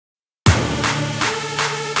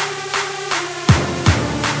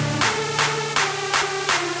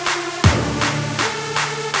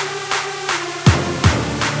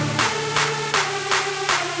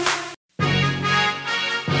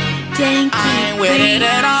ain't with it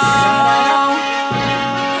at all.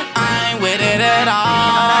 I ain't with it at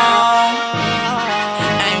all.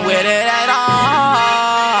 Ain't with it at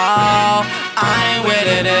all. I ain't with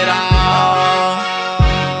it at all.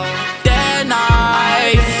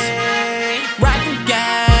 Deadnice, rock the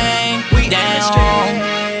game, we down.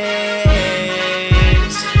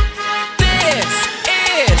 This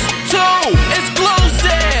is too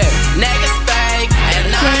exclusive. Niggas fake,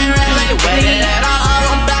 and I ain't really with it at all.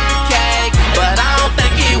 I'm back to cake, but I don't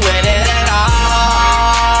think he with it at all.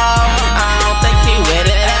 I don't think he with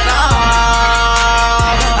it at all.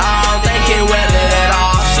 I don't think he with it at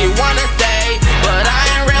all. She wanna date, but I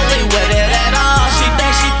ain't really with it at all. She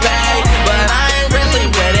thinks she paid, but I ain't really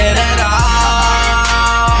with it at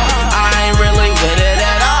all. I ain't really with it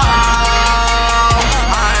at all.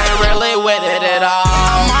 I ain't really with it at all.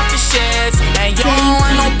 I'm off the shits, and you don't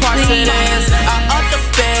want no parts of this. I up the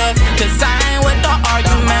fifth, cause I ain't with the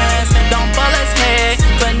arguments. Don't pull his head,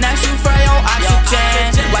 finesse you for your oxygen.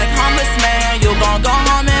 Like homeless man, you gon' go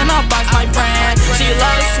home in a box, my friend. She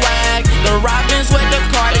love the swag, the Robins with the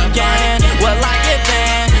cardigan. Will I get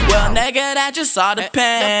in? Well, nigga, that just all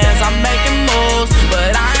depends. I'm making moves,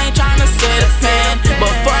 but I ain't tryna sit a pin.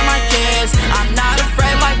 But for my kids, I'm not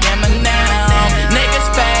afraid like Eminem. Niggas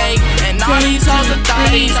fake, and all these hoes are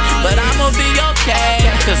thotties, but I'ma be okay,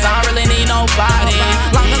 cause I don't really need nobody.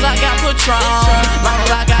 Long as I got Patron, long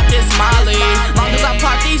as I got this Molly, long as I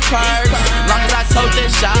pop these perks, long as I tote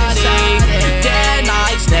this shawty.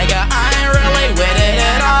 Deadnice, nigga, I ain't really with it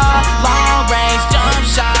at all. Long range jump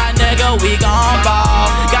shot, nigga, we gon'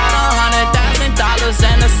 ball. Got $100,000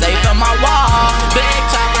 in the safe in my wall. Big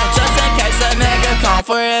chopper just in case a nigga come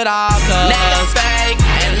for it all, cause niggas fake,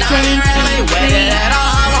 and I ain't really with it at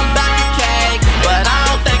all. I'm back to cake, but I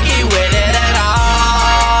don't think he with it at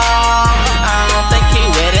all. I don't think he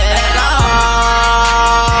with it at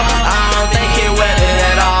all. I don't think he with it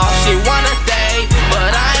at all. She wanna date,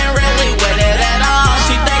 but I ain't really with it at all.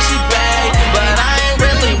 She thinks she paid, but I ain't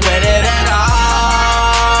really with it at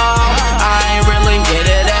all. I ain't really with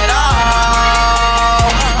it at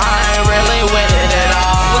all. I ain't really with it at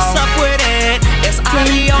all. What's up with it? It's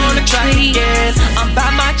Ali on the track again. I'm by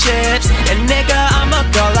my chips, and nigga, I'ma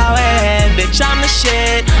go all in. Bitch, I'm the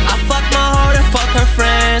shit. I fuck my hoe and fuck her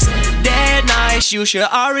friends. Deadnice, you should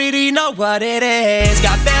already know what it is.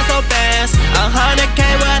 Got bands on bands, 100K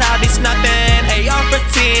what I be snapping. AR for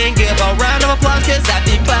 10, give a round of applause cause I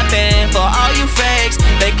be clapping. For all you fakes,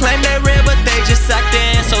 they claim they real but they just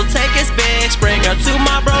acting. So take his bitch, bring her to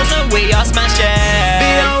my bros and we all smash it.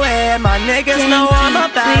 BOA, my niggas know I'm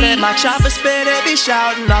about it. My chopper spit it, be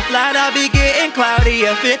shouting off loud, I be getting cloudy.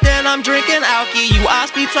 If it then I'm drinking alky, you all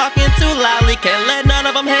be talking too loudly. Can't let none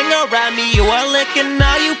of them hang around me. You are licking,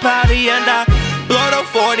 now you pouty, and I blow the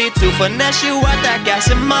 40 to finesse you out that gas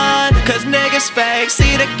and mud. Cause niggas fake,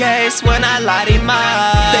 see the case when I light him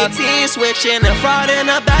up. They team switching and frauding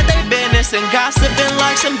about their business and gossiping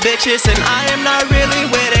like some bitches, and I am not really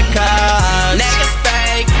with it cause niggas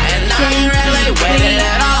fake, and I ain't really with it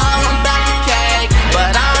at all. I'm back to cake,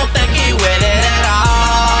 but I don't think he with it at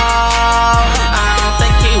all. I don't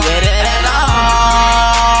think he with it at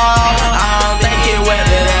all. I don't think he with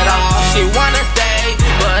it at all. She wanna date,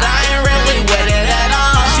 but I ain't really with it at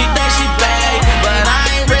all. She thinks she paid, but I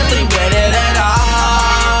ain't really with it at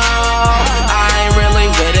all. I ain't really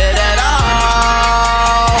with it at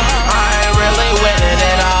all. I ain't really with it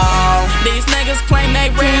at all. These niggas claim they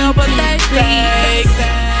real, but they fake.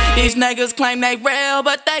 These niggas claim they real,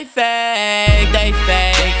 but they fake. They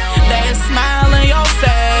fake. They smile in your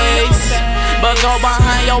face, but go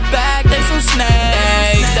behind your back, they some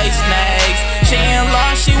snakes. They snakes. She in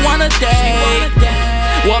love, she wanna date.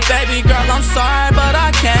 Well, baby girl, I'm sorry, but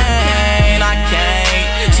I can't. I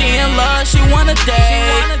can't. She in love, she wanna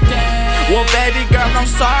date. Well, baby girl, I'm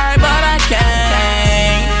sorry, but I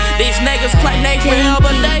can't. These niggas claim they real,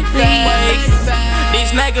 but they fake.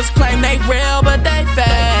 These niggas claim they real, but they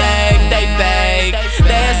fake. They fake.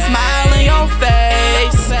 They smile in your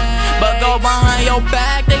face, but go behind your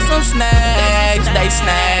back, they some snakes. They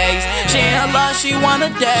snakes. She in love, she wanna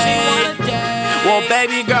date. Well,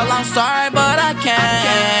 baby girl, I'm sorry, but I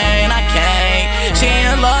can't. I can't. She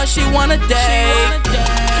in love, she wanna date.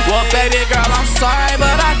 Well, baby girl, I'm sorry,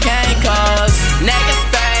 but I can't, cause niggas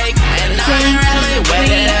fake, and I ain't really with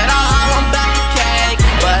it at all. I'm back to cake,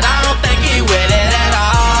 but I don't think he with it at all.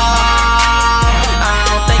 I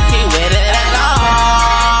don't think he with it at all.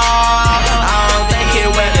 I don't think he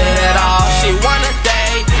with it at all. She wanna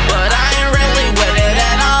date, but I ain't really with it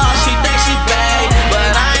at all. She thinks she paid,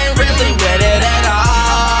 but I ain't really with it at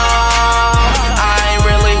all. I ain't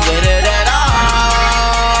really with it at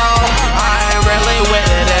all. I ain't really with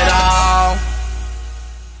it at all.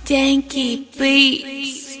 Danky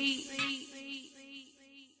Beats.